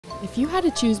If you had to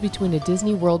choose between a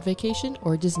Disney World vacation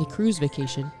or a Disney Cruise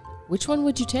vacation, which one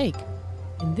would you take?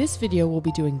 In this video, we'll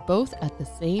be doing both at the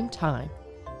same time.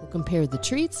 We'll compare the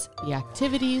treats, the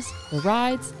activities, the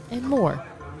rides, and more.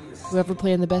 Whoever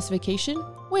planned the best vacation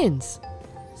wins.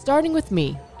 Starting with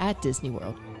me at Disney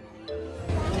World.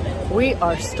 We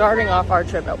are starting off our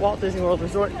trip at Walt Disney World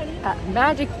Resort at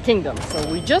Magic Kingdom.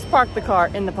 So we just parked the car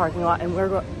in the parking lot and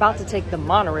we're about to take the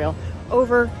monorail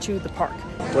over to the park.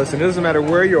 Listen, it doesn't matter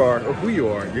where you are or who you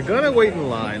are, you're gonna wait in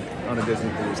line on a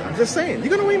Disney cruise. I'm just saying, you're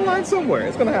gonna wait in line somewhere.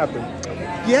 It's gonna happen.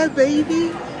 Yeah,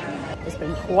 baby. It's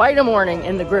been quite a morning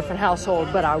in the Griffin household,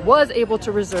 but I was able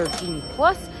to reserve Genie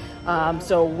Plus.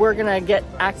 So we're gonna get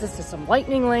access to some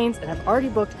lightning lanes, and I've already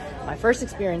booked my first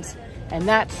experience, and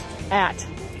that's at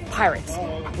Pirates,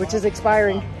 which is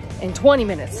expiring in 20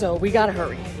 minutes, so we gotta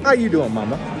hurry. How you doing,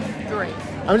 mama? Great.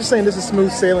 I'm just saying this is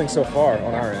smooth sailing so far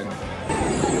on our end.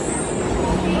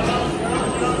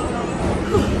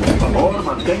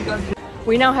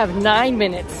 We now have 9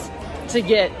 minutes to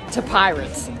get to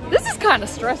Pirates. This is kind of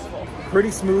stressful.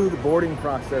 Pretty smooth boarding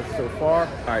process so far.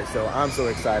 All right, so I'm so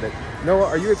excited. Noah,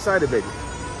 are you excited, baby?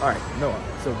 All right, Noah,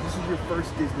 so this is your first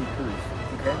Disney cruise,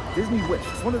 okay? Disney Wish,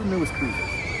 it's one of the newest cruises.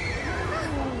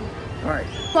 All right.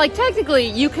 Like technically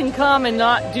you can come and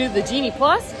not do the Genie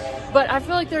Plus, but I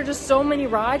feel like there are just so many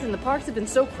rides and the parks have been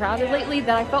so crowded lately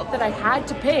that I felt that I had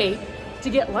to pay to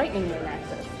get lightning lane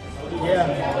access.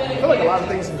 Yeah, I feel like a lot of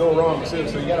things can go wrong too,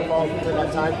 so you gotta follow within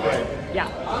that time frame. Yeah,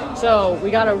 so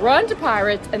we gotta run to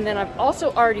Pirates, and then I've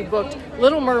also already booked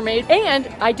Little Mermaid, and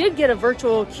I did get a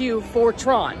virtual queue for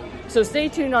Tron. So stay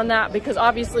tuned on that, because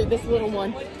obviously this little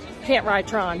one can't ride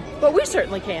Tron, but we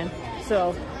certainly can,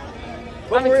 so.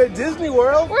 But we're at Disney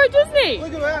World. We're at Disney.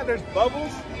 Look at that, there's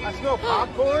bubbles. I smell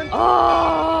popcorn.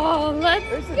 Oh, let's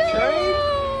There's a go. train.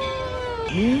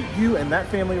 Me, you, and that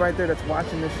family right there that's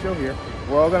watching this show here,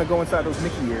 we're all gonna go inside those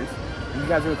Mickey ears. And you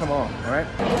guys are gonna come along, all right?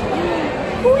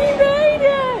 We made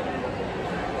it!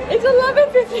 It's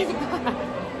 11:55.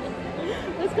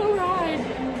 Let's go ride.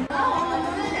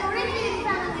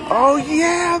 Oh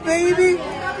yeah, baby!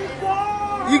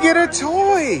 You get a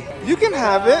toy. You can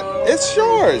have it. It's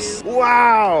yours.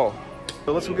 Wow.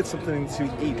 So let's go get something to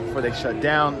eat before they shut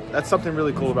down. That's something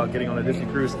really cool about getting on a Disney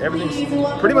cruise. Everything's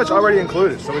pretty much already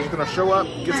included. So we're just gonna show up,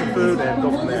 get some food, and go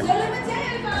from there.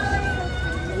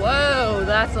 Whoa,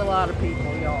 that's a lot of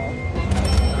people, y'all.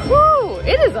 Woo,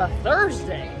 it is a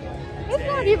Thursday. It's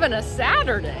not even a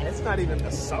Saturday. It's not even the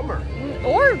summer.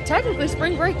 Or technically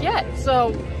spring break yet,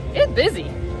 so it's busy.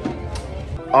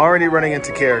 Already running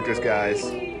into characters, guys.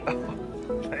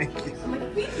 Thank you.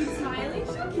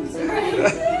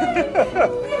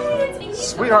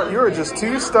 Sweetheart, you were just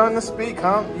too stunned to speak,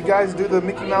 huh? You guys do the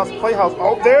Mickey Mouse Playhouse.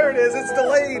 Oh, there it is. It's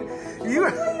delayed.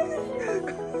 You.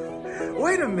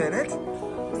 Wait a minute.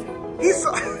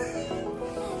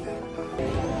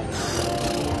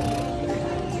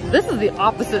 This is the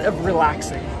opposite of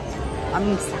relaxing.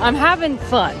 I'm having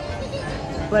fun,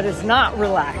 but it's not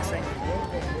relaxing.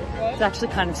 It's actually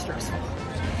kind of stressful.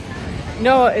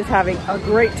 Noah is having a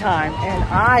great time, and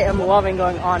I am loving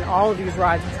going on all of these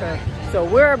rides with her. So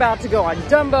we're about to go on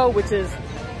Dumbo, which is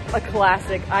a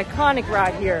classic, iconic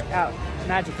ride here at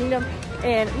Magic Kingdom.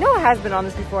 And Noah has been on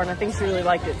this before, and I think she really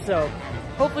liked it. So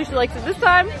hopefully she likes it this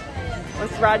time.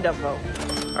 Let's ride Dumbo.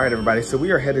 All right, everybody. So we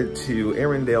are headed to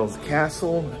Arendale's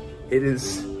Castle. It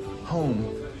is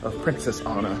home of Princess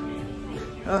Anna.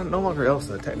 No longer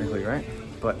Elsa, technically, right?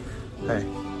 But hey,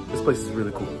 this place is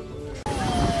really cool.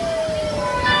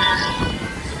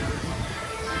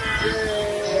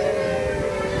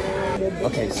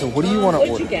 Okay, so what do you want to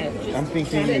order? I'm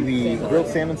thinking the grilled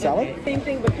salmon salad. Same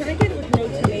thing, but can I get it with no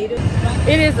tomatoes?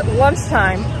 It is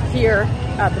lunchtime here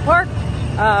at the park.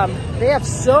 They have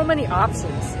so many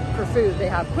options for food. They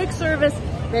have quick service,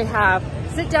 they have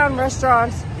sit-down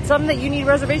restaurants, some that you need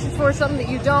reservations for, some that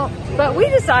you don't. But we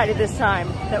decided this time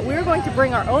that we're going to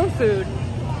bring our own food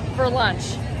for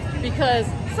lunch, because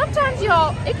sometimes,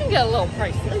 y'all, it can get a little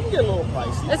pricey. It can get a little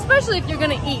pricey. Especially if you're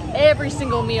gonna eat every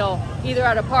single meal, either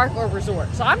at a park or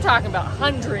resort. So I'm talking about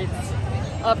hundreds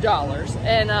of dollars,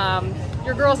 and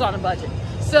your girl's on a budget.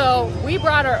 So we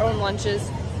brought our own lunches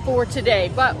for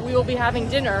today, but we will be having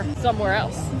dinner somewhere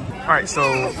else. All right,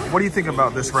 so what do you think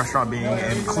about this restaurant being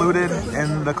included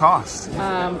in the cost?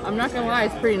 I'm not gonna lie,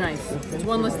 it's pretty nice. It's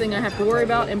one less thing I have to worry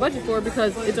about and budget for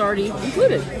because it's already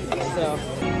included. So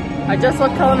I just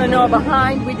left Cullen and Noah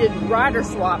behind. We did rider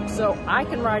swap, so I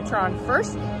can ride Tron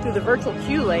first through the virtual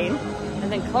queue lane,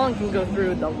 and then Cullen can go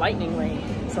through the lightning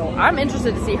lane. So I'm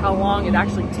interested to see how long it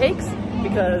actually takes,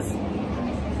 because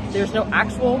there's no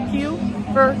actual queue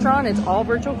for Tron, it's all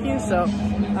virtual queue. So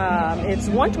it's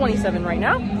 1:27 right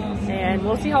now. and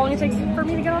we'll see how long it takes for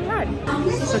me to get on the ride.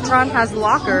 So Tron has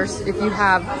lockers. If you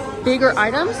have bigger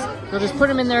items, you'll just put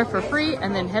them in there for free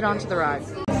and then head on to the ride.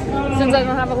 Since I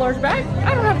don't have a large bag,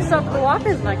 I don't have to stop at the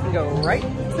lockers and I can go right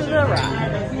to the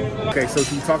ride. Okay, so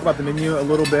can you talk about the menu a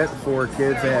little bit for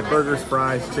kids? They had burgers,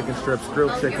 fries, chicken strips,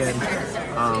 grilled chicken,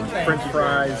 French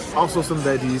fries, also some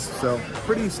veggies, so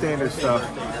pretty standard stuff.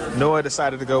 Noah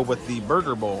decided to go with the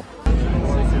burger bowl.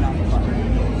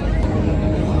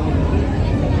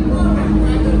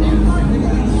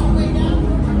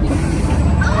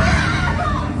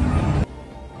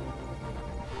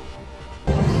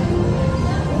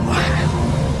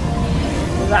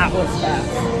 That was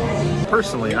fast.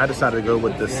 Personally, I decided to go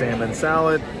with the salmon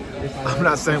salad. I'm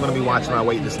not saying I'm going to be watching my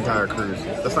weight this entire cruise.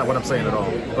 That's not what I'm saying at all.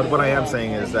 But what I am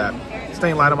saying is that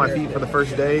staying light on my feet for the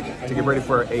first day to get ready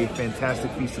for a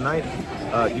fantastic feast tonight.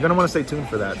 You're going to want to stay tuned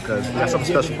for that because we got something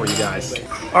special for you guys.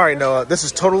 All right, Noah, this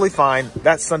is totally fine.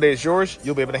 That sundae is yours.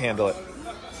 You'll be able to handle it.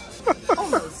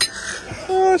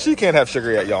 She can't have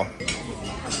sugar yet, y'all.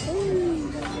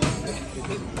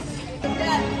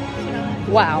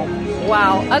 Wow.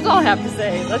 Wow. That's all I have to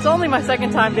say. That's only my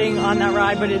second time being on that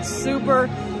ride, but it's super,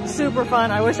 super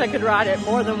fun. I wish I could ride it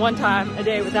more than one time a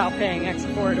day without paying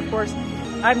extra for it. Of course,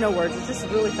 I have no words. It's just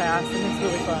really fast and it's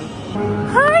really fun.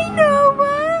 Hi,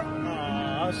 Noah.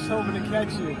 I was just hoping to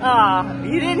catch you.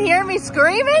 You didn't hear me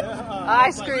screaming?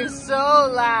 I screamed so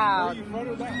loud.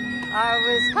 I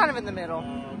was kind of in the middle.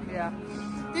 Yeah.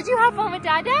 Did you have fun with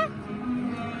Dada?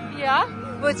 Yeah?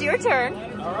 Well, it's your turn.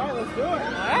 All right, let's do it. All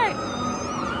right.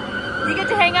 You get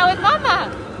to hang out with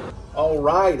Mama. All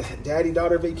right,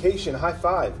 daddy-daughter vacation, high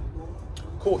five.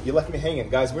 Cool, you left me hanging.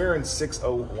 Guys, we're in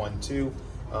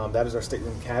 6012. That is our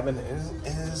stateroom cabin. It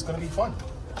is gonna be fun.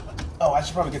 Oh, I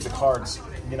should probably get the cards,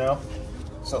 you know?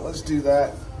 So let's do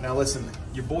that. Now listen,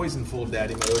 your boy's in full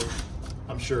daddy mode.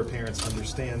 I'm sure parents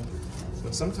understand.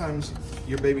 But sometimes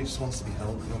your baby just wants to be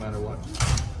held no matter what.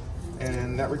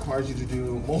 And that requires you to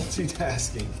do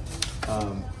multitasking.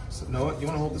 So Noah, you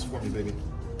wanna hold this for me, baby?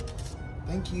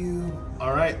 Thank you.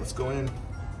 All right, let's go in.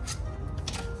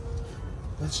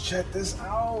 Let's check this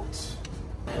out.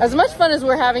 As much fun as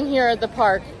we're having here at the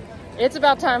park, it's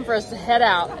about time for us to head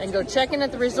out and go check in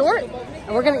at the resort.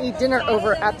 And we're gonna eat dinner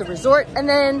over at the resort. And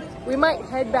then we might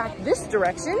head back this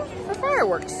direction for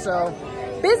fireworks. So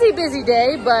busy, busy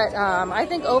day, but I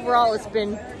think overall it's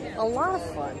been a lot of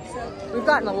fun. We've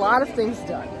gotten a lot of things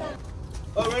done.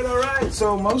 All right.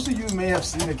 So most of you may have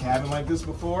seen a cabin like this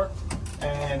before.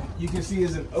 And you can see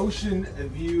it's an ocean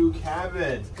view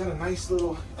cabin. Got a nice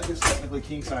little, I guess technically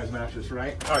king size mattress,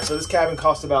 right? All right, so this cabin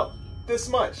costs about this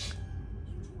much.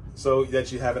 So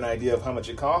that you have an idea of how much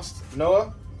it costs.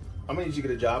 Noah, I'm gonna need you to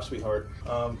get a job, sweetheart.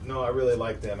 No, I really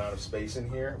like the amount of space in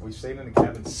here. We stayed in a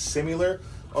cabin similar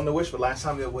on the Wish, but last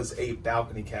time it was a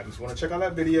balcony cabin. So you wanna check out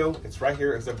that video. It's right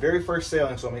here. It's the very first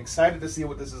sailing, so I'm excited to see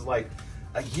what this is like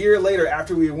a year later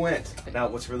after we went. Now,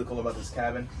 what's really cool about this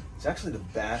cabin, it's actually the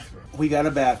bathroom. We got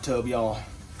a bathtub, y'all.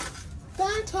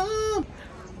 Bathtub!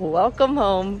 Welcome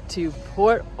home to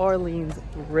Port Orleans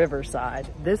Riverside.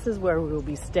 This is where we will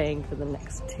be staying for the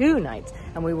next 2 nights,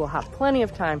 and we will have plenty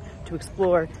of time to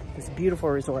explore this beautiful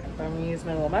resort. I'm gonna use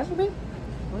my little master beam.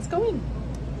 Let's go in.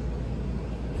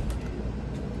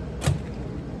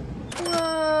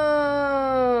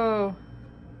 Whoa!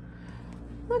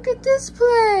 Look at this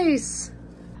place.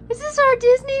 Is this our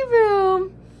Disney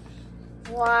room?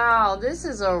 Wow, this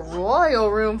is a royal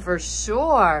room for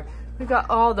sure. We got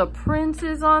all the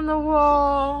princes on the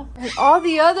wall and all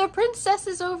the other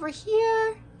princesses over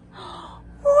here.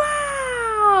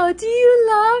 Wow, do you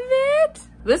love it?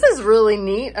 This is really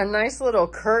neat, a nice little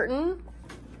curtain.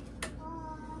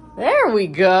 There we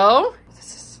go.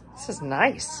 This is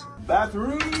nice.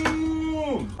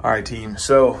 Bathroom! All right, team,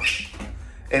 so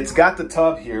it's got the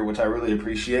tub here, which I really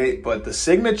appreciate, but the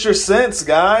signature scents,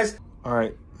 guys. All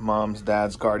right, moms,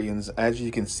 dads, guardians, as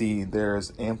you can see,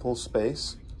 there's ample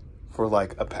space for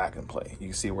like a pack and play. You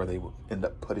can see where they would end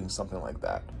up putting something like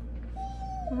that.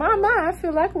 My, I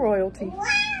feel like royalty.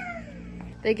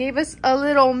 They gave us a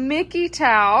little Mickey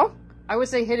towel. I would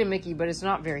say hidden Mickey, but it's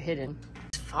not very hidden.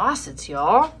 Faucets,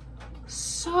 y'all.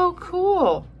 So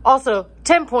cool. Also,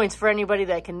 10 points for anybody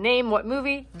that can name what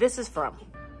movie this is from.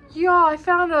 Y'all, I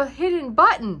found a hidden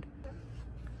button.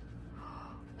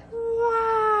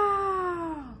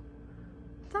 Wow.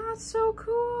 That's so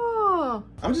cool.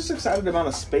 I'm just excited about the amount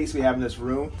of space we have in this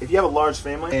room. If you have a large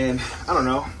family and, I don't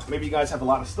know, maybe you guys have a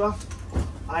lot of stuff,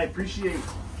 I appreciate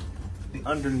the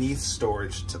underneath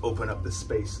storage to open up the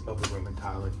space of the room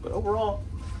entirely. But overall,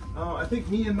 I think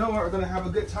me and Noah are gonna have a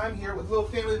good time here with a little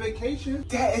family vacation.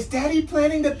 Is Daddy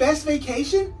planning the best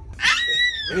vacation?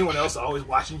 Anyone else always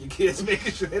watching your kids,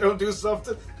 making sure they don't do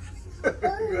something?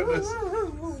 Goodness.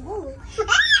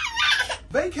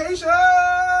 Vacation!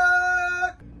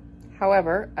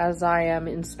 However, as I am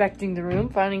inspecting the room,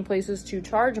 finding places to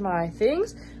charge my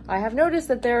things, I have noticed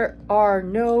that there are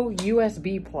no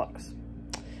USB plugs,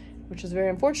 which is very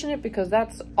unfortunate because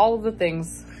that's all of the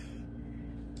things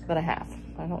that I have.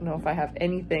 I don't know if I have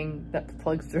anything that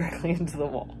plugs directly into the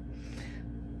wall.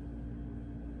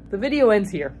 The video ends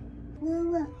here.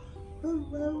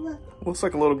 Looks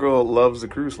like a little girl loves the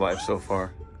cruise life so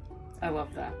far. I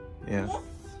love that. Yeah.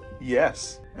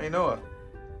 Yes. Hey, Noah.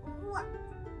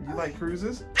 You like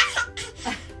cruises?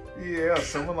 Yeah,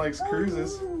 someone likes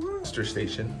cruises. Booster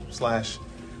station /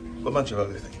 a bunch of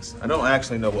other things. I don't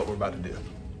actually know what we're about to do.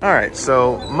 All right,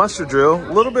 so muster drill,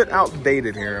 a little bit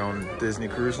outdated here on Disney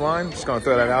Cruise Line. Just gonna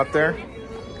throw that out there.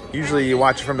 Usually you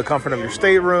watch it from the comfort of your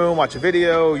stateroom, watch a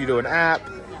video, you do an app.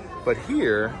 But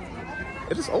here,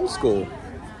 it is old school.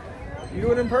 You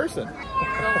do it in person.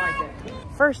 I don't like it.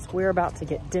 First, we're about to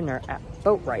get dinner at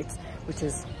Boatwright's, which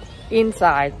is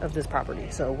inside of this property.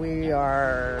 So we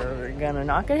are gonna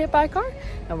not get hit by a car,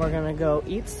 and we're gonna go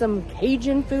eat some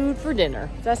Cajun food for dinner.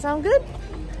 Does that sound good?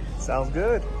 Sounds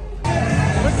good.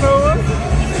 Look, Noah.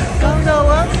 Go,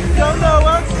 Noah. Go,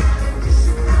 Noah.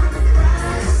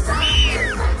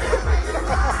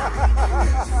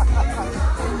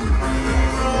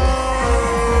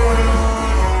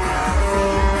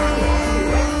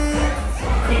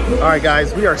 All right,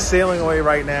 guys, we are sailing away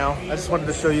right now. I just wanted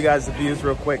to show you guys the views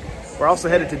real quick. We're also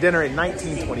headed to dinner at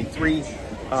 1923.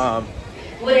 But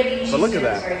look at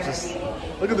that. Just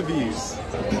look at the views.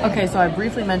 Okay, so I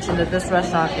briefly mentioned that this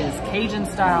restaurant is Cajun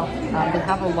style. They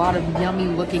have a lot of yummy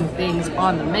looking things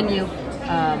on the menu.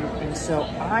 And so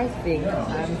I think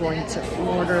I'm going to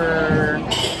order,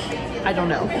 I don't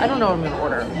know what I'm going to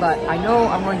order, but I know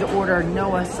I'm going to order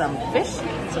Noah some fish,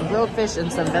 some grilled fish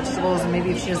and some vegetables, and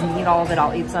maybe if she doesn't eat all of it,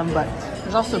 I'll eat some, but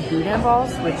there's also boudin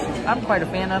balls, which I'm quite a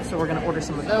fan of, so we're going to order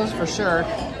some of those for sure,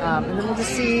 and then we'll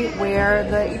just see where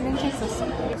the evening takes us.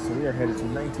 So we are headed to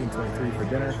 1923 for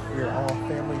dinner. We are all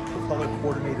family color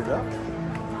coordinated up.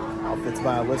 Outfits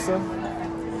by Alyssa.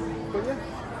 But yeah,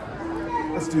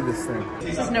 let's do this thing.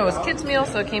 This is Noah's kids meal,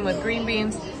 so it came with green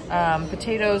beans,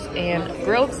 potatoes, and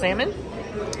grilled salmon.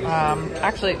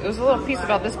 Actually, it was a little piece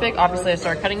about this big. Obviously, I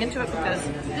started cutting into it because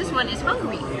this one is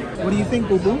hungry. What do you think,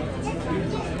 Boo Boo?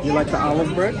 You like the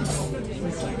olive bread?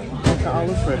 Like the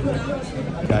olive bread.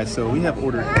 Guys, so we have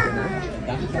ordered dinner.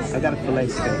 I got a filet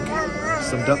steak,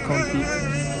 some duck confit.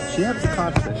 She has the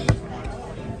codfish.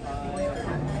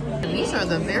 And these are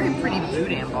the very pretty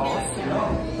boudin balls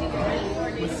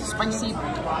with spicy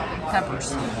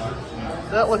peppers.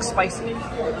 That looks spicy.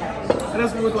 It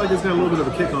doesn't look like it's got a little bit of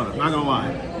a kick on it, not gonna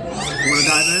lie. You wanna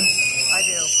dive in? I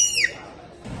do.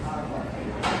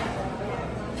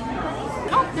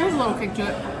 Oh, there's a little kick to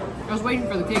it. I was waiting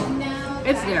for the kick.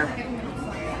 It's there.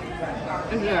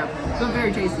 It's there. So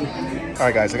very tasty. All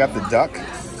right, guys, I got the duck,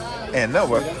 and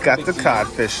Noah got the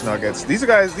codfish nuggets. These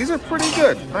are pretty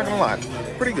good, not gonna lie,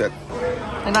 pretty good.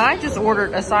 And I just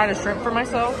ordered a side of shrimp for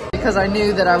myself because I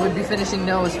knew that I would be finishing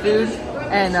Noah's food,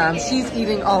 and she's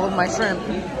eating all of my shrimp.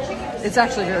 It's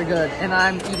actually very good, and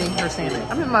I'm eating her salmon.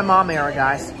 I'm in my mom era,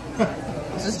 guys.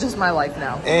 This is just my life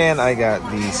now. And I got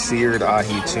the seared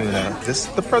ahi tuna.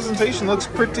 The presentation looks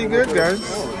pretty good, guys.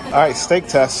 All right, steak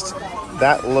test.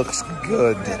 That looks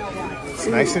good. It's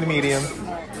nice and medium.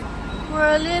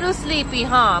 We're a little sleepy,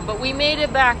 huh? But we made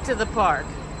it back to the park.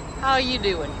 How are you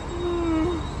doing?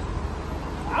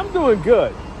 I'm doing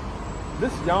good.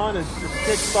 This yawn is just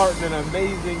kickstarting an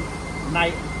amazing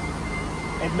night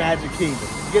at Magic Kingdom.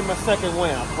 Getting my second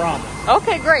win, I promise.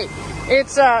 Okay, great.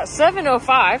 It's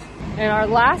 7:05, and our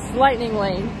last lightning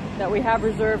lane that we have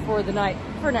reserved for the night,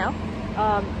 for now,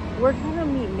 we're gonna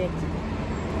meet Mickey.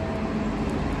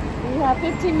 We have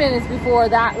 15 minutes before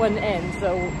that one ends,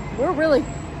 so we're really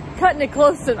cutting it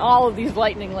close in all of these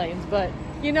lightning lanes, but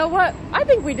you know what? I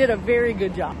think we did a very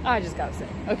good job. I just gotta say.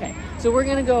 Okay, so we're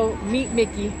gonna go meet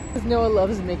Mickey, because Noah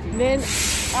loves Mickey. And then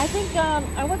I think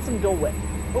I want some Dole Whip.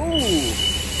 Ooh,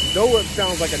 Dole Whip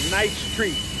sounds like a nice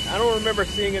treat. I don't remember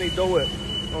seeing any Dole Whip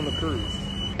on the cruise.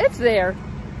 It's there,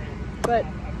 but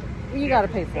you gotta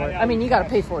pay for it. I mean, you gotta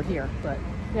pay for it here, but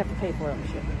you have to pay for it on the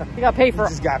ship. You gotta pay for it. You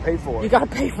just gotta pay for it. You gotta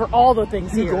pay for all the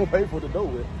things You here. gonna pay for the Dole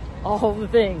Whip. All the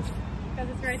things.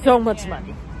 So much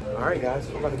money. All right, guys,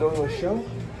 we're about to go to a show,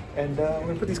 and we're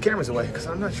gonna put these cameras away because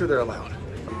I'm not sure they're allowed.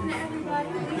 Everybody,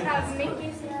 we have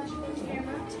Mickey's action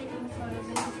camera taking photos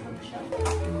of the show.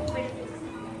 Wait.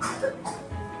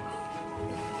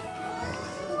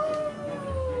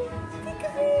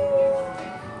 Peekaboo!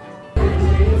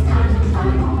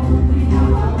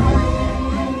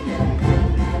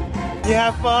 you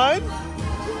have fun? Is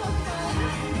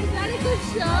that a good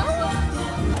show?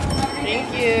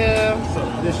 Thank you. So,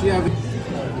 does she have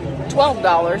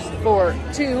 $12 for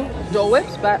 2 Dole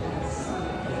Whips, but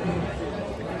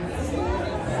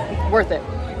worth it.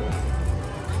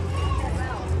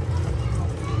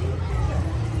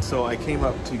 So I came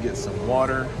up to get some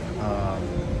water,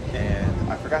 and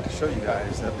I forgot to show you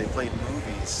guys that they played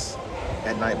movies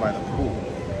at night by the pool.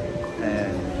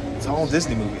 And it's all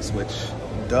Disney movies, which,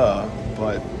 duh,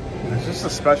 but it's just a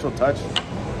special touch.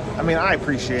 I mean, I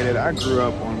appreciate it. I grew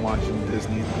up on watching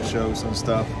Disney shows and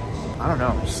stuff. I don't know,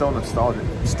 I'm so nostalgic.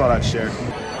 Just thought I'd share.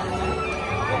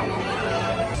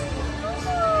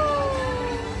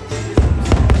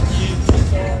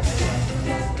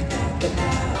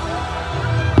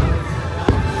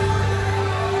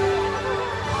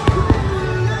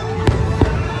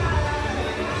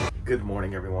 Good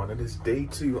morning, everyone. It is day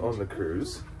 2 on the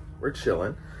cruise. We're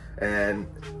chilling, and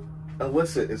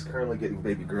Alyssa is currently getting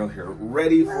baby girl here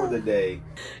ready for the day.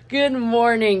 Good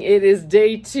morning. It is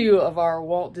day 2 of our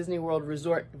Walt Disney World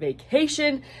Resort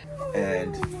vacation.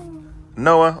 And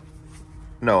Noah,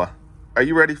 are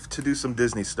you ready to do some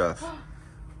Disney stuff?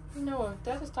 Noah,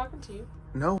 Dad is talking to you.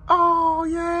 No? Oh,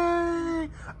 yay!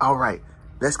 All right,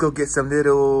 let's go get some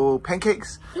little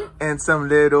pancakes and some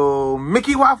little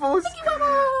Mickey waffles.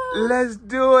 Let's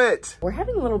do it. We're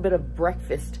having a little bit of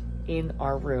breakfast in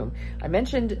our room. I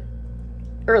mentioned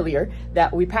earlier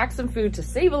that we packed some food to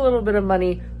save a little bit of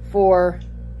money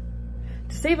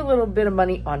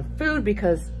on food,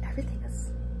 because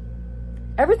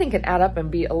everything can add up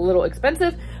and be a little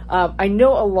expensive. I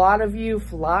know a lot of you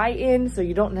fly in, so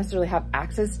you don't necessarily have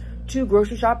access to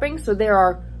grocery shopping. So there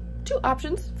are 2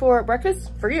 options for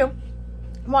breakfast for you.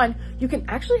 1, you can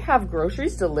actually have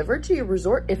groceries delivered to your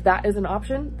resort if that is an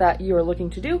option that you are looking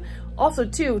to do. Also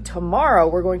 2, tomorrow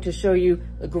we're going to show you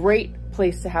a great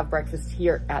place to have breakfast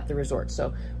here at the resort.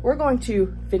 So we're going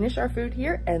to finish our food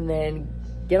here and then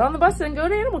get on the bus and go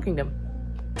to Animal Kingdom.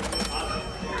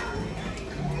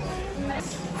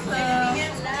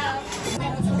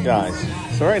 Guys,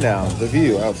 so right now, the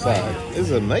view outside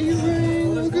is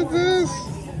amazing. Look at this.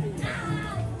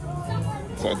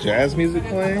 Is that jazz music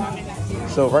playing?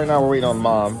 So right now we're waiting on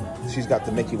Mom. She's got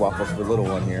the Mickey waffles for the little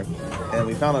one here. And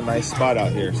we found a nice spot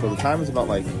out here. So the time is about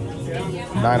like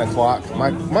 9 o'clock.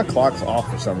 My clock's off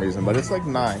for some reason, but it's like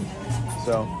 9.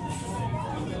 So,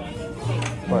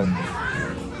 but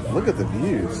look at the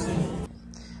views.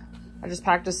 I just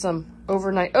packed us some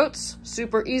overnight oats,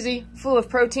 super easy, full of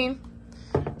protein,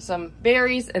 some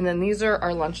berries, and then these are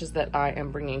our lunches that I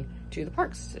am bringing to the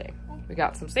parks today. We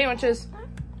got some sandwiches.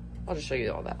 I'll just show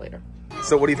you all that later.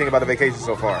 So what do you think about the vacation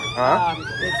so far? Huh?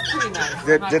 It's pretty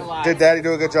nice. Did Daddy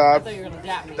do a good job? I thought you were gonna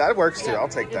dap me. That works too. I'll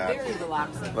take that. It's very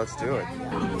relaxing. Let's do it.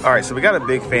 All right, so we got a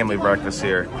big family breakfast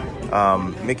here.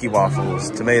 Mickey waffles,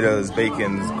 tomatoes,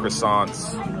 bacon,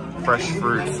 croissants, fresh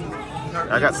fruit.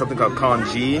 I got something called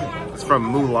congee. It's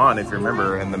from Mulan, if you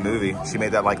remember in the movie. She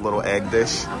made that like little egg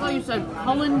dish. I thought you said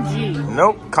Cullen G.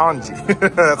 Nope, congee.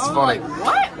 That's funny. Like,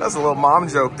 what? That's a little mom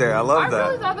joke there. I love that. I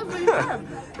really thought that's what you said.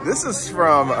 This is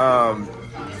from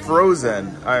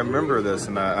Frozen. I remember this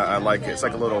and I like it. It's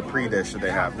like a little pre-dish that they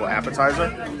have, a little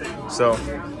appetizer. So,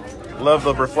 love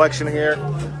the reflection here.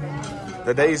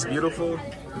 The day's beautiful.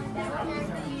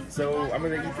 So, I'm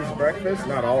gonna eat this breakfast,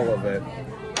 not all of it.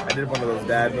 I did one of those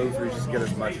dad moves where you just get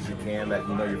as much as you can that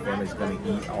you know your family's gonna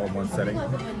eat all in one setting.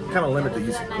 Kind of limit the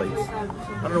use of plates.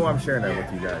 I don't know why I'm sharing that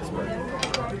with you guys, but.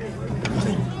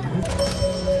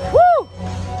 Woo!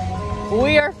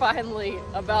 We are finally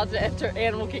about to enter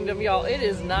Animal Kingdom, y'all. It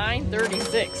is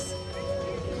 9:36.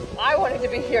 I wanted to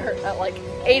be here at like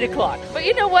 8 o'clock, but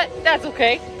you know what? That's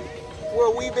okay. We're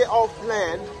a wee bit off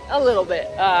plan. A little bit.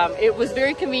 It was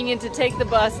very convenient to take the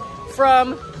bus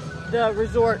from the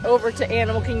resort over to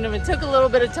Animal Kingdom. It took a little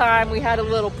bit of time. We had a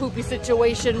little poopy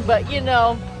situation, but you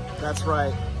know. That's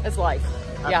right. It's life.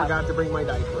 I forgot to bring my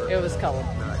diaper. It was Cullen.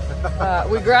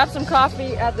 We grabbed some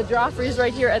coffee at the Joffrey's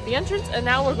right here at the entrance, and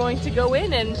now we're going to go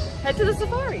in and head to the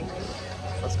safari.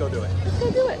 Let's go do it. Let's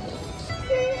go do it.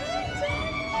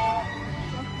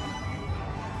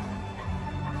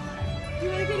 You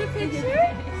want to get a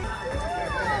picture?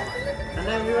 And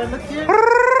then we look here.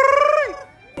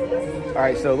 All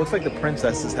right, so it looks like the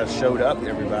princesses have showed up,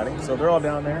 everybody. So they're all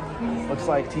down there. Looks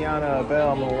like Tiana,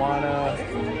 Belle, Moana.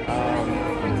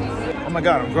 Oh my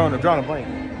God, I'm drawing a blank.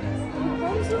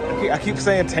 I keep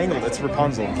saying Tangled. It's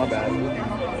Rapunzel. My bad.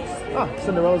 Oh,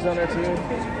 Cinderella's down there too.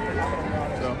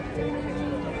 So.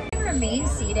 Remain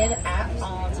seated at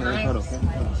all times.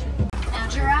 Now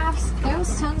giraffes,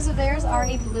 those tongues of theirs are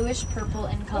a bluish purple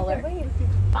in color.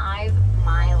 5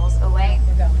 miles away.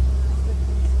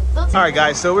 They'll All right,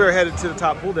 guys, so we're headed to the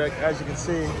top pool deck, as you can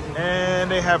see, and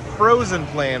they have Frozen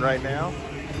playing right now.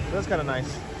 So that's kind of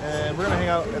nice. And we're gonna hang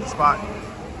out at the spot.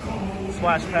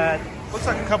 Splash pad. Looks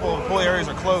like a couple of pool areas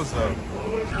are closed though.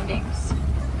 Games.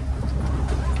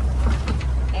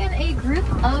 And a group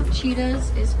of cheetahs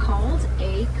is called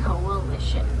a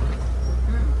coalition.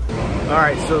 All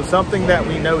right, so something that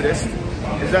we noticed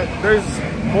is that there's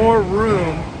more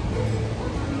room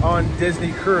on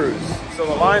Disney Cruise. So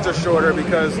the lines are shorter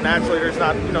because naturally there's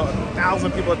not,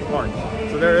 1,000 people at the park.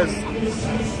 So there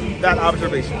is that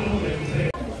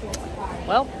observation.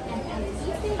 Well,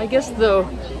 I guess the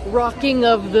rocking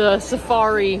of the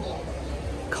safari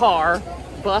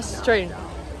bus train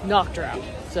knocked her out.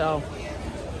 So,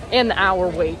 and the hour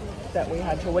wait that we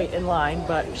had to wait in line,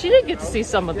 but she did get to see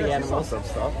some of the animals. Some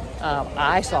stuff.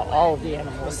 I saw all of the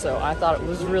animals, so I thought it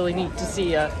was really neat to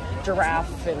see a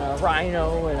giraffe and a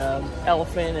rhino and an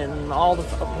elephant and all the.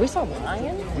 We saw a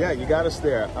lion. Yeah, you got us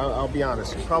there. I'll be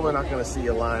honest. You're probably not going to see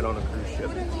a lion on a cruise ship.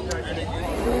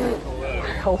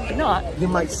 I hope not. You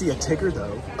might see a tiger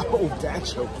though. Oh,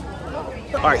 that's okay.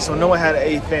 All right, so Noah had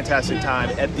a fantastic time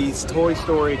at the Toy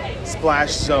Story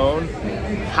Splash Zone.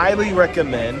 Highly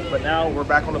recommend. But now we're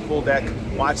back on the pool deck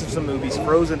watching some movies.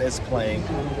 Frozen is playing,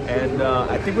 and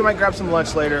I think we might grab some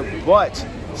lunch later. But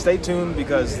stay tuned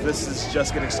because this is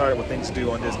just getting started with things to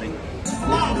do on Disney.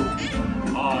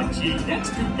 Oh, gee, that's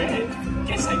too bad.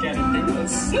 Guess I gotta do a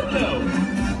solo.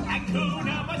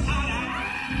 Hakuna Matata.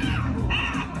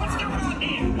 Ah, what's going on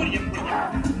here? What are you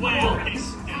doing? Well, this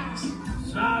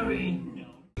stinks. Sorry.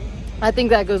 I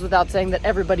think that goes without saying that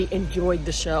everybody enjoyed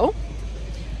the show.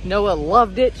 Noah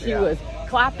loved it. She was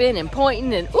clapping and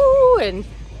pointing and ooh and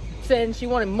saying she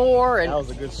wanted more. And that was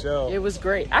a good show. It was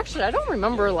great. Actually, I don't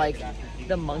remember like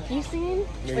the monkey scene.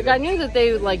 Like I knew that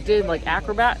they like did like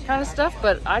acrobat kind of stuff,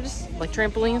 but I just like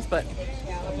trampolines. But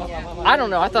I don't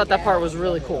know. I thought that part was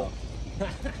really cool.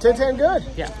 10-10 good.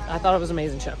 Yeah, I thought it was an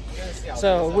amazing show.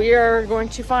 So we are going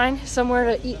to find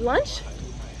somewhere to eat lunch.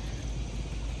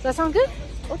 Does that sound good?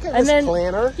 Okay, and then,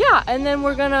 planner. Yeah, and then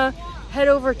we're gonna head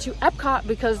over to Epcot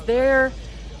because they're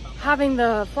having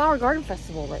the Flower Garden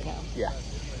Festival right now. Yeah.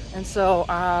 And so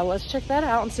let's check that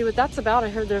out and see what that's about. I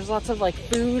heard there's lots of like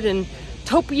food and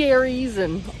topiaries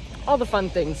and all the fun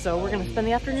things. So we're gonna spend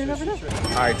the afternoon over there.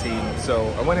 All right, team. So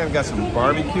I went ahead and got some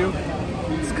barbecue.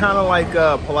 It's kind of like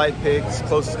Polite Pig's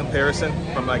closest comparison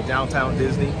from like downtown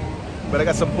Disney. But I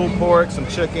got some pulled pork, some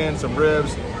chicken, some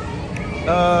ribs.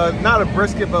 Not a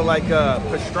brisket, but like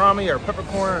pastrami or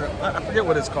peppercorn. I forget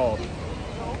what it's called.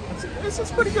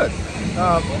 It's pretty good.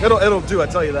 It'll do, I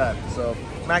tell you that. So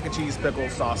mac and cheese,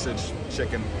 pickles, sausage,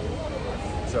 chicken.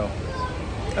 So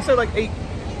I say like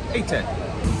 8-10.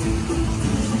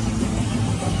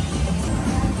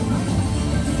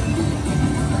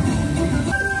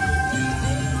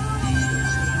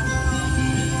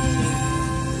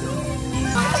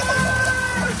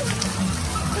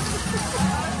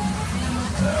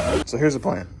 So here's the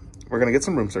plan. We're gonna get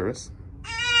some room service,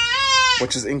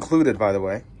 which is included, by the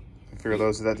way, for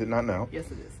those that did not know.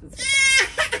 Yes, it is.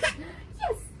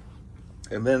 Yes.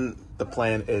 And then the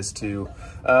plan is to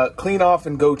clean off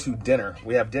and go to dinner.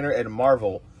 We have dinner at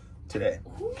Marvel today.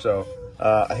 So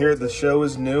I hear the show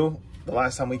is new. The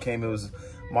last time we came, it was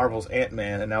Marvel's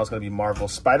Ant-Man, and now it's gonna be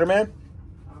Marvel's Spider-Man.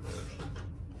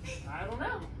 I don't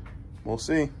know. We'll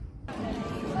see.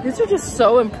 These are just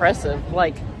so impressive.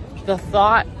 Like the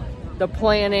thought, the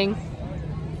planning.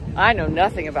 I know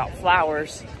nothing about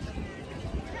flowers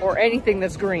or anything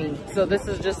that's green. So this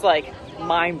is just like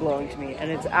mind-blowing to me,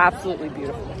 and it's absolutely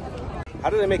beautiful.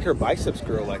 How do they make her biceps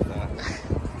grow like that?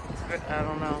 I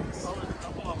don't know.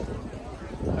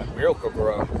 That miracle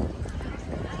grow.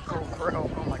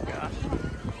 Oh my gosh.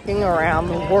 Looking around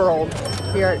the world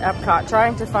here at Epcot,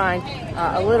 trying to find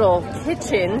a little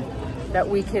kitchen that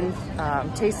we can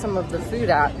taste some of the food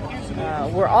at.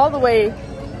 We're all the way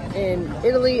in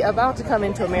Italy, about to come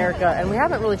into America, and we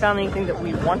haven't really found anything that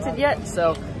we wanted yet.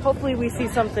 So hopefully we see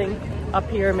something up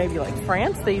here, maybe like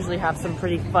France. They usually have some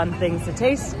pretty fun things to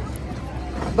taste.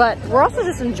 But we're also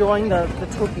just enjoying the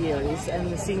topiaries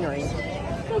and the scenery.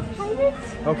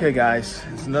 Okay guys,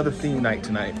 it's another theme night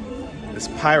tonight. It's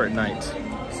pirate night.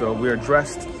 So we are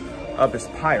dressed up as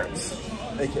pirates,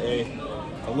 AKA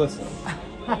Alyssa.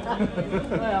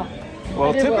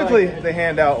 Well, typically they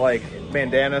hand out like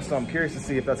bandanas, so I'm curious to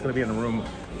see if that's gonna be in the room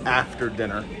after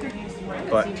dinner.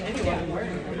 But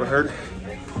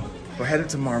we're headed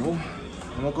to Marvel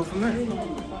and we'll go from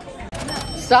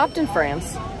there. Stopped in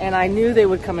France, and I knew they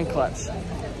would come in clutch.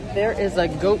 There is a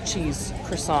goat cheese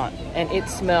croissant, and it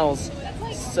smells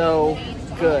so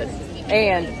good.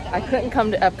 And I couldn't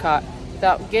come to Epcot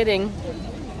without getting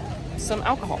some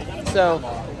alcohol. So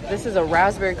this is a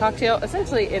raspberry cocktail.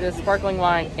 Essentially, it is sparkling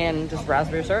wine and just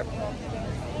raspberry syrup.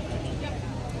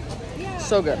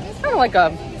 So good. Kind of like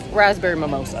a raspberry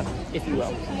mimosa, if you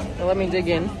will. So let me dig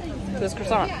in to this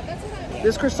croissant.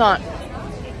 This croissant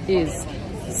is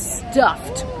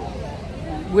stuffed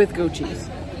with goat cheese.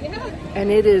 And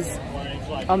it is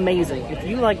amazing. If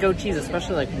you like goat cheese,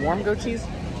 especially like warm goat cheese.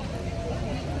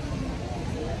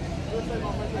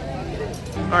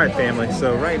 All right, family.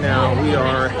 So right now we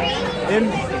are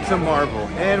into Marvel,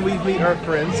 and we meet our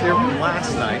friends here from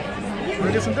last night. We're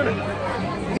gonna get some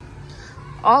dinner.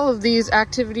 All of these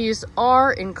activities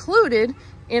are included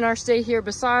in our stay here,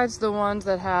 besides the ones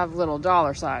that have little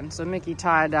dollar signs. So Mickey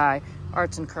tie-dye,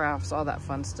 arts and crafts, all that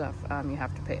fun stuff you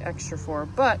have to pay extra for.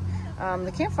 But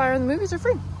the campfire and the movies are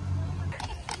free.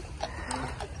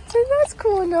 So that's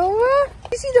cool, Noah.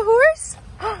 You see the horse?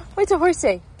 What's the horse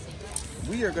say?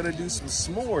 We are gonna do some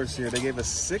s'mores here. They gave us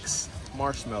 6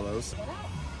 marshmallows.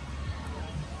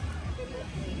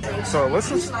 So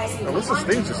Alyssa's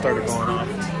thing just started going off,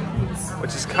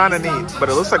 which is kind of neat, but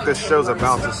it looks like this show's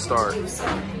about to start.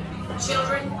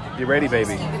 You ready,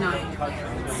 baby?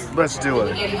 Let's do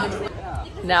it.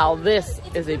 Now this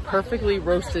is a perfectly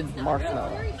roasted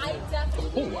marshmallow.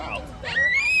 Oh, wow.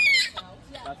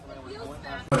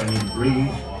 I need to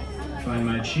breathe, find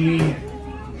my chi.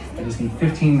 I just need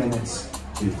 15 minutes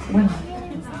to win.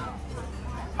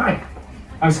 Hi,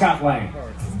 I'm Scott Lang,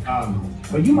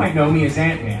 but you might know me as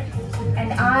Ant-Man.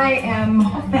 And I am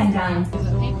Van Dyne.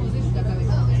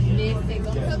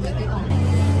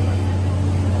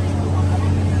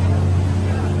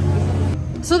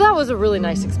 So that was a really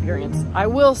nice experience. I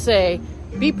will say,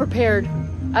 be prepared,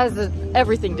 as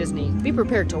everything Disney, be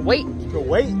prepared to wait.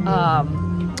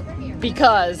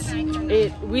 Because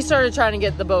we started trying to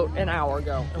get the boat an hour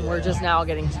ago, and we're just now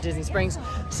getting to Disney Springs.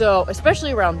 So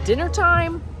especially around dinner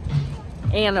time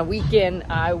and a weekend,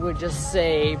 I would just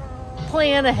say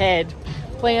plan ahead,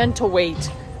 plan to wait.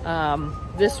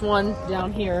 This one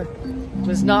down here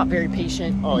was not very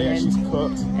patient. Oh yeah, she's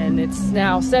cooked. And it's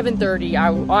now 7:30. I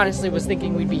honestly was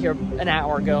thinking we'd be here an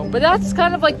hour ago, but that's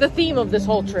kind of like the theme of this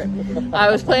whole trip. I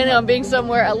was planning on being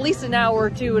somewhere at least an hour or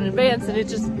two in advance, and it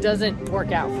just doesn't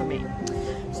work out for me.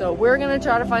 So we're gonna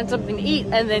try to find something to eat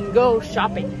and then go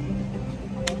shopping.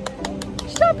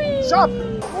 Shop!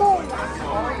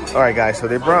 All right, guys, so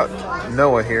they brought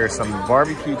Noah here some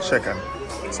barbecue chicken,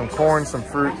 some corn, some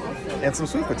fruit, and some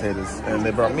sweet potatoes. And they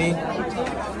brought me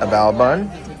a bao bun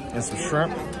and some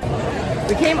shrimp.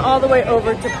 We came all the way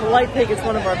over to Polite Pig. It's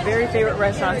one of our very favorite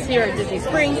restaurants here at Disney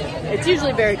Springs. It's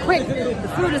usually very quick. The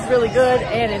food is really good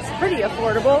and it's pretty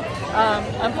affordable.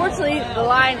 Unfortunately, the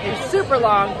line is super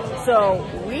long, so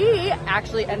we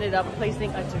actually ended up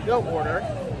placing a to-go order,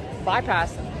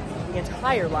 bypassed the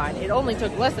entire line. It only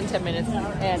took less than 10 minutes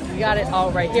and we got it all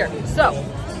right here. So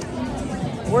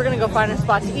we're gonna go find a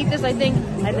spot to eat this, I think,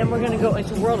 and then we're gonna go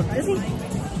into World of Disney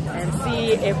and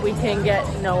see if we can get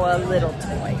Noah a little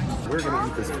toy. We're gonna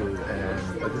eat this food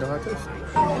and let you know how it tastes.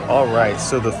 All right,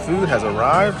 so the food has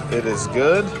arrived. It is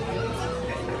good.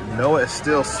 Noah is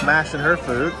still smashing her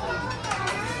food.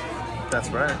 That's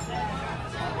right.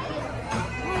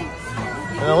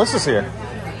 And Alyssa's here.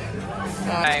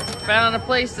 I found a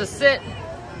place to sit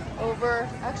over,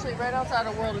 actually right outside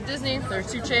of World of Disney.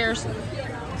 There's 2 chairs.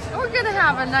 We're gonna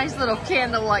have a nice little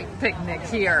candlelight picnic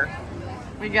here.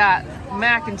 We got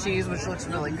mac and cheese, which looks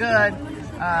really good.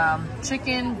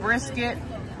 Chicken, brisket,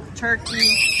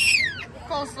 turkey,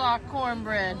 coleslaw,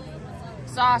 cornbread,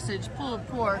 sausage, pulled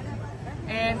pork,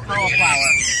 and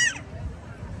cauliflower.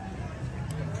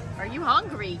 Are you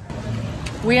hungry?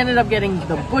 We ended up getting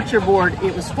the butcher board.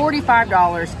 It was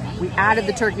 $45. We added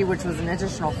the turkey, which was an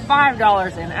additional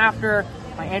 $5, and after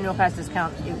my annual pass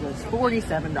discount, it was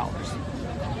 $47.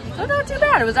 So not too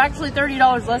bad. It was actually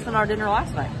 $30 less than our dinner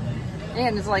last night.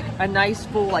 And it's like a nice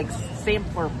full like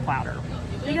sampler platter.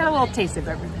 You got a little taste of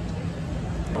everything.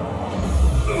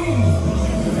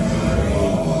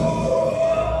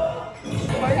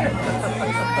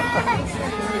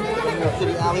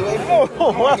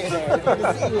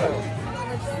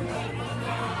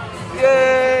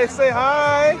 Yay, say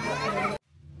hi.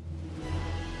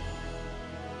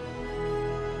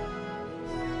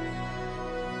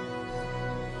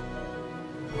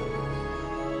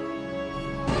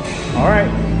 All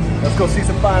right, let's go see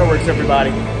some fireworks,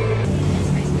 everybody.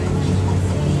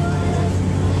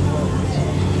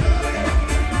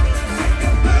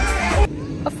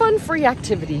 A fun free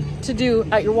activity to do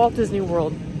at your Walt Disney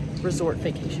World resort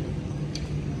vacation.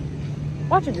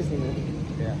 Watch a Disney movie.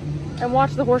 Yeah. And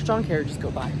watch the horse-drawn carriages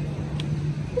go by.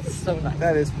 This is so nice.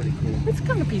 That is pretty cool. It's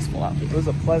kind of peaceful out here. It was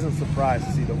a pleasant surprise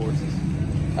to see the horses.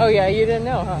 Oh yeah, you didn't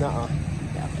know, huh? Nuh-uh.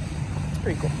 Yeah. It's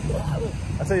pretty cool.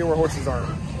 I'll tell you where horses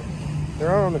aren't.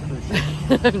 They're on the cruise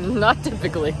ship. Not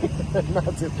typically.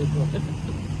 Not typically.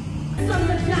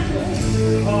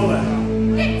 Hold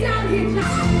on. Get down here,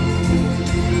 John!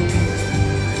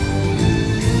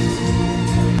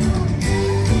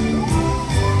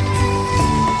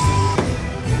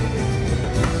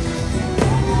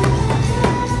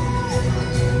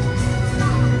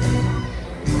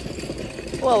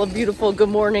 Well, a beautiful good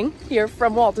morning here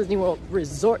from Walt Disney World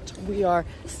Resort. We are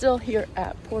still here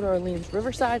at Port Orleans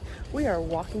Riverside. We are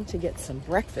walking to get some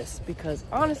breakfast because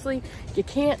honestly, you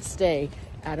can't stay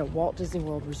at a Walt Disney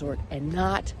World Resort and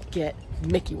not get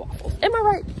Mickey waffles. Am I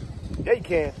right? Yeah, you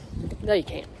can. No, you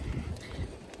can't.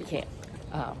 You can't.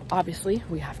 Obviously,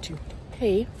 we have to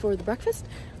pay for the breakfast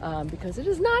because it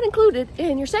is not included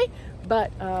in your stay.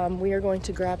 But we are going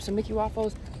to grab some Mickey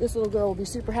waffles. This little girl will be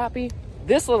super happy.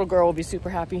 This little girl will be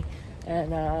super happy, and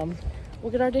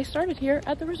we'll get our day started here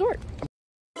at the resort.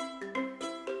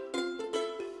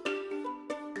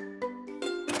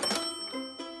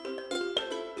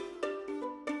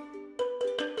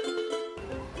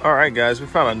 All right, guys, we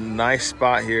found a nice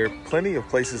spot here. Plenty of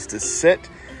places to sit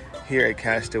here at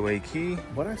Castaway Cay.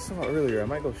 What I saw earlier, I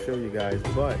might go show you guys,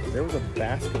 but there was a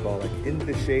basketball, like in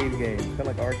the shade game, kind of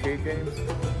like arcade games.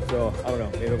 So I don't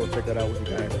know, maybe I'll go check that out with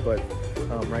you guys. But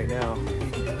right now,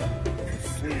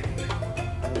 sweet.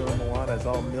 Little Moana is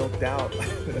all milked out.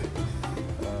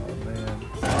 Oh man.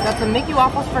 Got some Mickey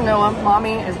waffles for Noah.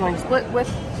 Mommy is going to split with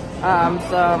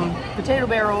some potato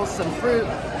barrels, some fruit,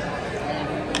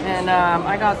 and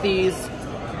I got these,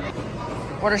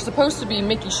 what are supposed to be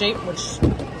Mickey shaped, which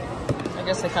I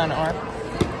guess they kind of are.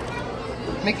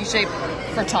 Mickey shaped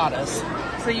frittatas.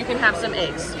 So you can have some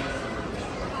eggs.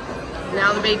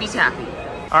 Now the baby's happy.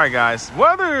 All right, guys,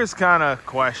 weather is kind of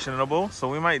questionable, so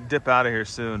we might dip out of here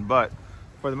soon, but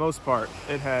for the most part,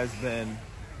 it has been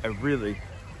a really,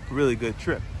 really good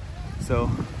trip. So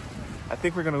I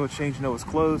think we're gonna go change Noah's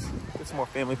clothes, get some more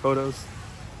family photos,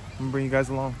 and bring you guys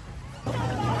along.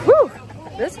 Whew,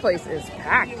 this place is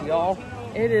packed, y'all.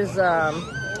 It is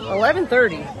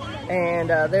 11:30, and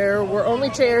there were only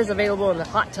chairs available in the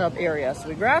hot tub area. So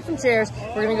we grabbed some chairs.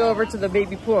 We're gonna go over to the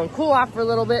baby pool and cool off for a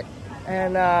little bit.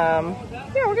 And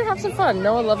yeah, we're gonna have some fun.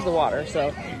 Noah loves the water,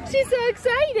 so she's so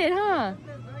excited, huh?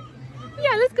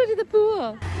 Yeah, let's go to the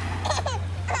pool.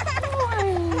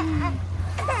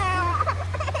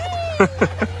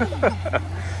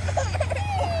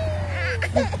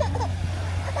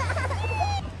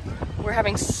 We're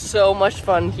having so much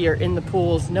fun here in the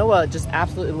pools. Noah just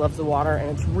absolutely loves the water,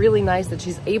 and it's really nice that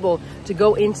she's able to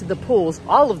go into the pools,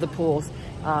 all of the pools,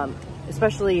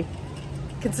 especially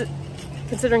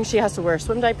considering she has to wear a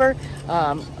swim diaper.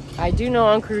 I do know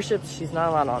on cruise ships she's not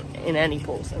allowed in any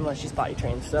pools unless she's potty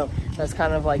trained, so that's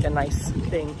kind of like a nice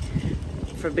thing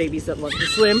for babies that love to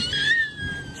swim.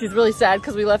 She's really sad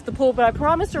because we left the pool, but I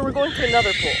promised her we're going to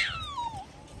another pool.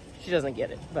 She doesn't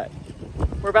get it, but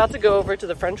we're about to go over to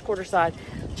the French Quarter side,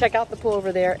 check out the pool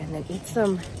over there, and then eat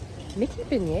some Mickey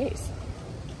beignets.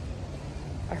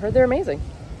 I heard they're amazing.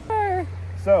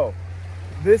 So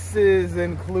this is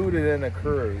included in a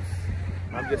cruise.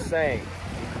 I'm just saying.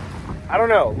 I don't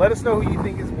know. Let us know who you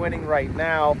think is winning right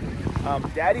now.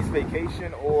 Daddy's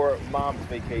vacation or mom's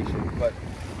vacation. But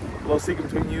a little secret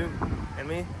between you and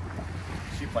me,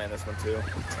 she playing this one too.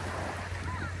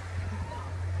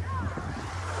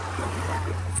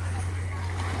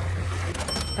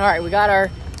 All right, we got our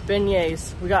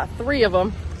beignets. We got 3 of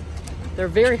them. They're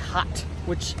very hot,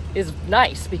 which is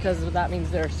nice because that means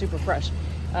they're super fresh.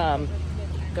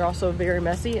 They're also very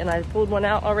messy, and I pulled one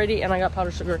out already, and I got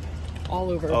powdered sugar all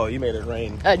over. Oh, you made it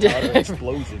rain. I did. An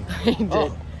explosion. I did.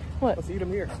 Oh, what? let's eat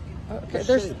them here. Okay,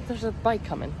 there's a bike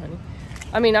coming, honey.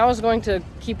 I mean, I was going to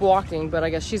keep walking, but I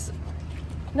guess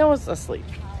Noah's asleep.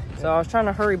 So I was trying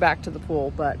to hurry back to the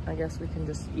pool, but I guess we can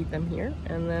just eat them here,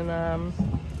 and then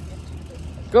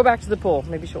go back to the pool.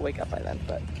 Maybe she'll wake up by then,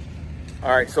 but.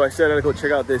 All right, so I said I'd go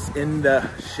check out this in the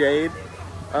shade.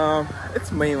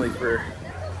 It's mainly for,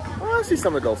 well, I see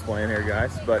some adults playing here,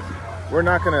 guys, but we're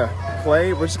not gonna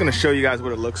play. We're just gonna show you guys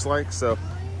what it looks like. So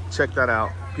check that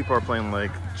out. People are playing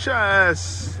like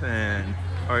chess and,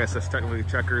 oh, I guess that's technically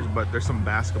checkers, but there's some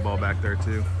basketball back there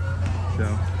too.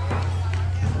 So,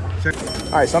 check.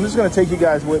 All right, so I'm just gonna take you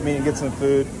guys with me and get some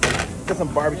food. Got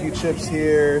some barbecue chips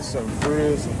here, some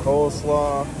fruit, some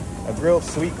coleslaw, a grilled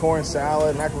sweet corn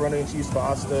salad, macaroni and cheese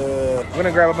pasta. I'm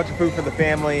gonna grab a bunch of food for the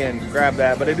family and grab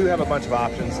that, but I do have a bunch of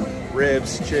options.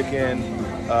 Ribs, chicken,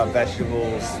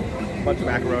 vegetables, a bunch of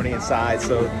macaroni and sides.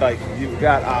 So like you've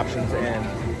got options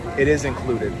and it is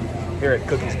included here at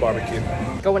Cookies Barbecue.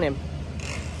 Going in.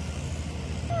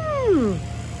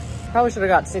 Probably should have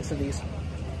got 6 of these.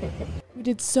 We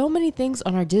did so many things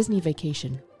on our Disney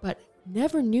vacation, but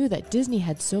never knew that Disney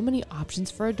had so many options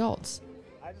for adults.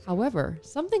 However,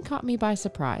 something caught me by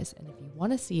surprise, and if you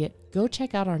want to see it, go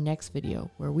check out our next video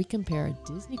where we compare a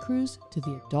Disney cruise to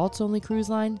the adults-only cruise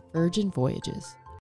line, Virgin Voyages.